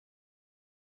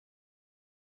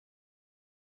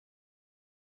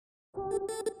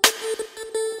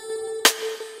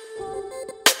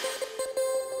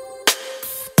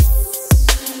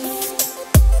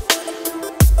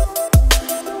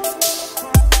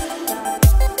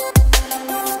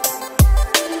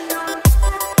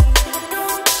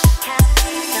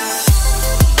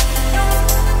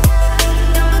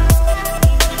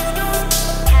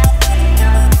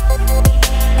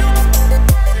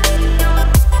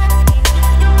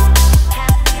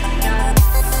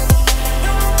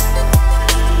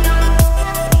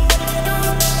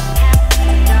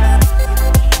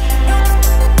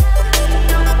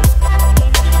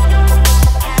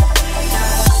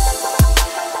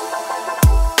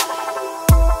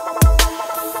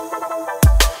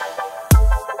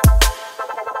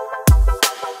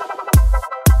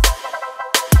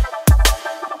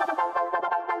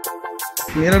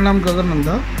मेरा नाम गगन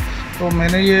नंदा। तो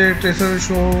मैंने ये ट्रेसर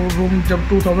शोरूम जब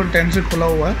 2010 से खुला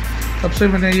हुआ है, तब से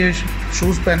मैंने ये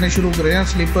शूज़ पहनने शुरू करे हैं,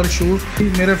 स्लीपर शूज़।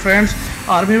 मेरे फ्रेंड्स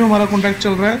आर्मी में हमारा कॉन्टैक्ट चल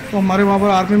रहा है, तो हमारे वहाँ पर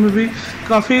आर्मी में भी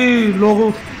काफ़ी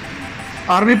लोग,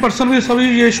 आर्मी पर्सन भी सभी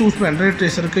ये शूज़ पहन रहे हैं,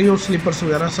 ट्रेसर के ही और स्लीपर्स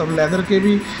वगैरह सब, लेदर के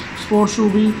भी, स्पोर्ट्स शू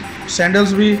भी,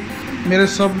 सैंडल्स भी। मेरे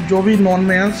सब जो भी नॉन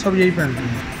में हैं सब यही पहन रहे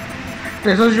हैं।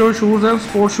 ट्रेसर जो शूज़ है,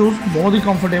 स्पोर्ट्स शूज़ बहुत ही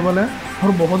कंफर्टेबल है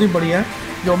और बहुत ही बढ़िया है,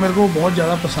 जो मेरे को बहुत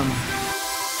ज़्यादा पसंद है।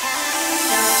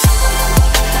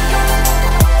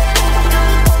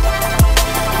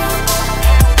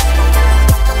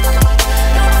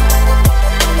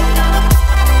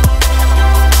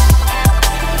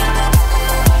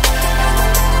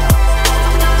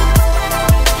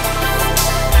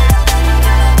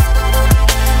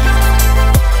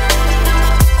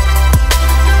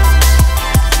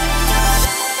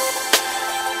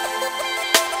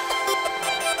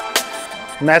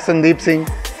 मैं संदीप सिंह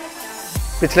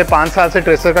पिछले 5 साल से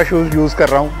ट्रेसर का शूज़ यूज़ कर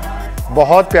रहा हूँ।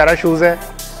 बहुत प्यारा शूज़ है।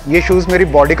 ये शूज़ मेरी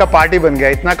बॉडी का पार्ट ही बन गया।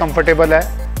 इतना कंफर्टेबल है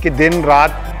कि दिन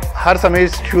रात हर समय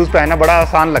इस शूज़ पहनना बड़ा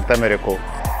आसान लगता है मेरे को।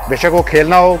 बेशक वो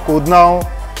खेलना हो, कूदना हो,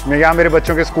 या मेरे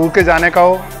बच्चों के स्कूल के जाने का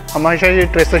हो, हमेशा ये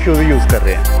ट्रेसर शूज़ ही यूज़ कर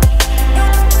रहे हैं।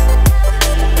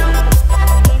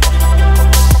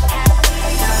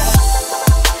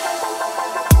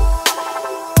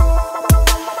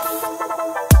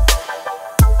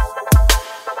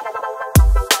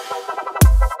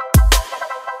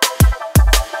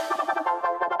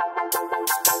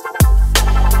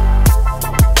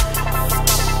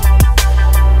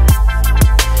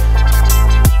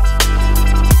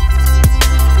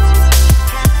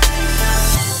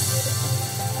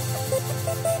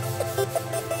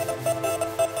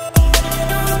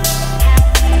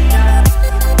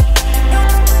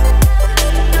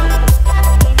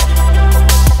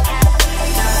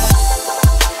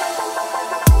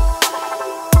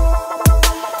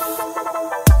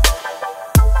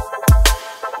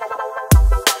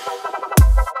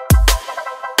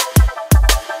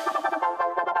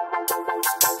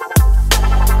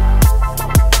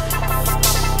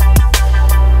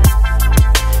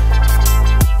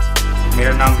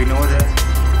 मेरा नाम विनोद है।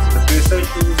 Tracer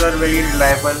shoes are very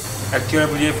reliable.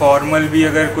 Actually मुझे फॉर्मल भी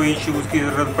अगर कोई शूज़ की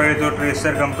ज़रूरत पड़े तो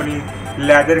ट्रेसर कंपनी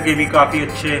लेदर के भी काफ़ी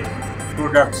अच्छे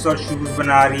प्रोडक्ट्स और शूज़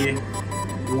बना रही है,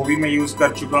 वो भी मैं यूज़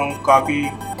कर चुका हूँ, काफ़ी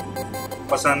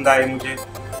पसंद आए मुझे।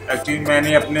 एक्चुअली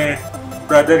मैंने अपने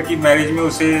ब्रदर की मैरिज में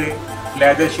उसे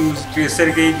लेदर शूज़ ट्रेसर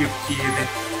के ही गिफ्ट किए थे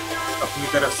अपनी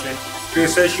तरफ से।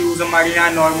 ट्रेसर शूज़ हमारे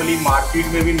यहाँ नॉर्मली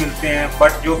मार्केट में भी मिलते हैं,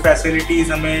 बट जो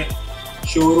फैसिलिटीज़ हमें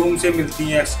शोरूम से मिलती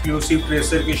हैं, एक्सक्लूसिव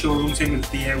ट्रेसर के शोरूम से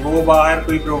मिलती हैं, वो बाहर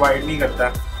कोई प्रोवाइड नहीं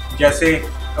करता। जैसे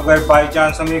अगर बाई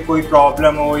चांस हमें कोई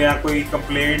प्रॉब्लम हो या कोई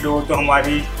कंप्लेंट हो तो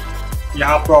हमारी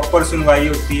यहाँ प्रॉपर सुनवाई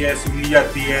होती है, सुनी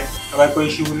जाती है। अगर कोई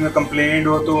शूज़ में कंप्लेंट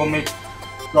हो तो हमें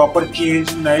प्रॉपर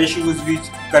चेंज, नए शूज़ भी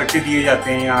करके दिए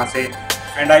जाते हैं यहाँ से।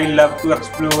 And I love to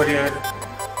explore here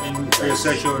in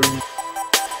tracer showroom.